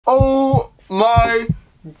Oh my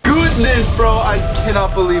goodness, bro. I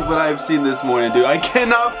cannot believe what I've seen this morning, dude. I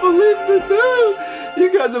cannot believe the news.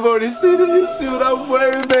 You guys have already seen it. You see what I'm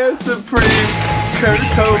wearing, man. Supreme, Kurt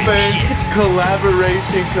Cobain,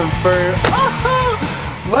 collaboration confirmed.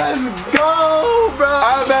 Let's go, bro.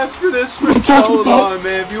 I've asked for this for so long,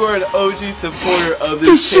 man. If you are an OG supporter of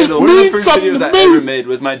this channel, one of the first videos I ever made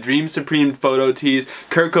was my Dream Supreme photo tees.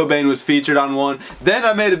 Kurt Cobain was featured on one. Then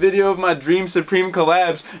I made a video of my Dream Supreme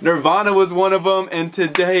collabs. Nirvana was one of them. And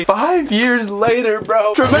today, 5 years later,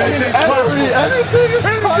 bro, anything is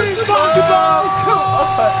possible. Come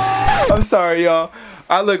on. I'm sorry, y'all.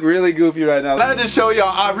 I look really goofy right now. I had to show y'all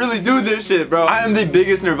I really do this shit, bro. I am the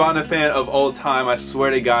biggest Nirvana fan of all time, I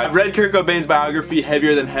swear to God. I've read Kurt Cobain's biography,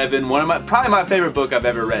 Heavier Than Heaven. Probably my favorite book I've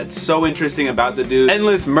ever read. So interesting about the dude.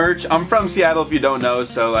 Endless merch. I'm from Seattle if you don't know,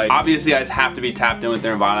 so like obviously I just have to be tapped in with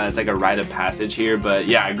Nirvana. It's like a rite of passage here, but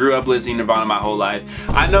yeah, I grew up listening to Nirvana my whole life.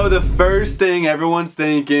 I know the first thing everyone's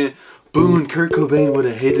thinking, Boone, Kurt Cobain would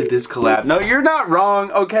have hated this collab. No, you're not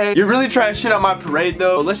wrong, okay? You're really trying to shit on my parade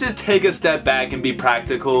though. But let's just take a step back and be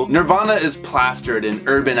practical. Nirvana is plastered in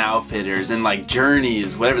Urban Outfitters and like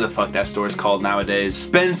Journeys, whatever the fuck that store is called nowadays.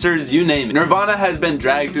 Spencer's, you name it. Nirvana has been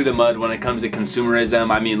dragged through the mud when it comes to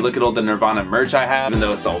consumerism. I mean, look at all the Nirvana merch I have, even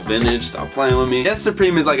though it's all vintage. Stop playing with me. Yes,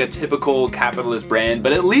 Supreme is like a typical capitalist brand,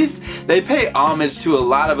 but at least they pay homage to a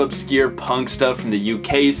lot of obscure punk stuff from the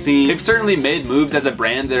UK scene. They've certainly made moves as a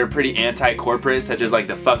brand that are pretty anti-corporate, such as like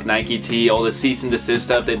the fuck Nike tee, all the cease and desist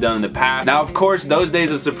stuff they've done in the past. Now of course those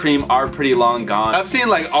days of Supreme are pretty long gone. I've seen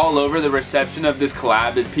like all over the reception of this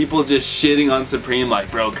collab is people just shitting on Supreme like,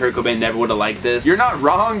 bro, Kurt Cobain never would have liked this. You're not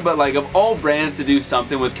wrong, but like of all brands to do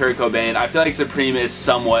something with Kurt Cobain, I feel like Supreme is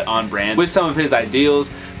somewhat on brand with some of his ideals.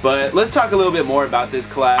 But let's talk a little bit more about this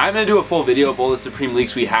collab. I'm gonna do a full video of all the Supreme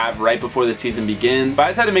leaks we have right before the season begins. But I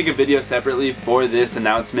just had to make a video separately for this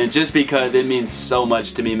announcement just because it means so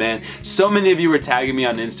much to me, man. So many of you were tagging me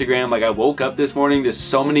on Instagram. Like I woke up this morning to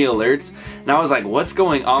so many alerts and I was like, what's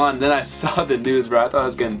going on? Then I saw the news, bro. I thought I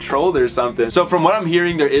was getting trolled or something. So from what I'm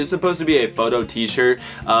hearing, there is supposed to be a photo t-shirt.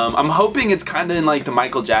 I'm hoping it's kind of in like the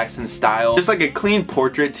Michael Jackson style. Just like a clean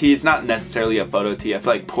portrait tee. It's not necessarily a photo tee. I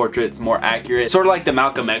feel like portrait's more accurate. Sort of like the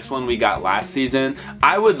Malcolm X one we got last season.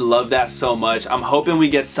 I would love that so much. I'm hoping we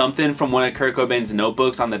get something from one of Kurt Cobain's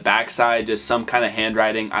notebooks on the backside, just some kind of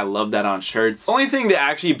handwriting. I love that on shirts. The only thing that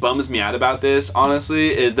actually bums me out about this,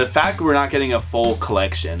 honestly, is the fact we're not getting a full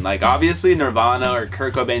collection. Like obviously Nirvana or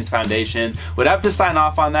Kurt Cobain's foundation would have to sign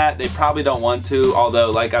off on that. They probably don't want to,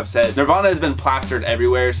 although like I've said, Nirvana has been plastered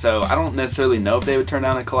everywhere, so I don't necessarily know if they would turn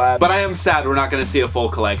down a collab. But I am sad we're not going to see a full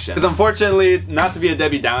collection. Because unfortunately, not to be a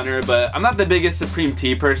Debbie Downer, but I'm not the biggest Supreme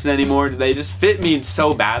tee person anymore. They just fit me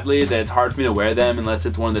so badly that it's hard for me to wear them unless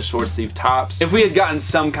it's one of the short sleeve tops. If we had gotten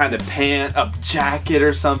some kind of pant, a jacket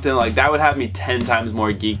or something, like that would have me 10 times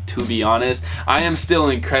more geeked, to be honest. I am still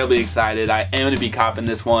incredibly excited. I am going to be copping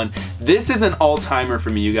this one. This is an all-timer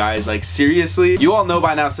for me, you guys. Like seriously, you all know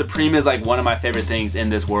by now Supreme is like one of my favorite things in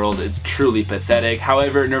this world. It's truly pathetic.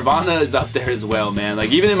 However, Nirvana is up there as well, man.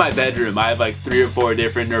 Like even in my bedroom, I have like 3 or 4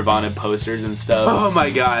 different Nirvana posters and stuff. Oh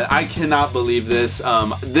my god, I cannot believe this.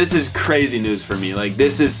 This is crazy news for me. Like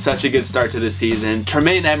this is such a good start to the season.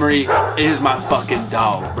 Tremaine Emery is my fucking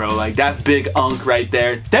dog, bro. Like that's big unk right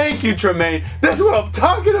there. Thank you, Tremaine. That's what I'm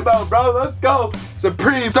talking about, bro. Let's go.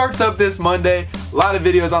 Supreme starts up this Monday. A lot of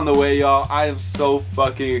videos on the way, y'all. I am so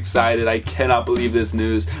fucking excited. I cannot believe this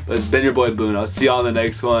news. But it's been your boy Boone. I'll see y'all in the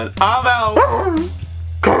next one. I'm out.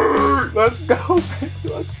 Let's go,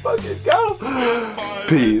 baby. Let's fucking go.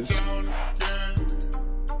 Peace.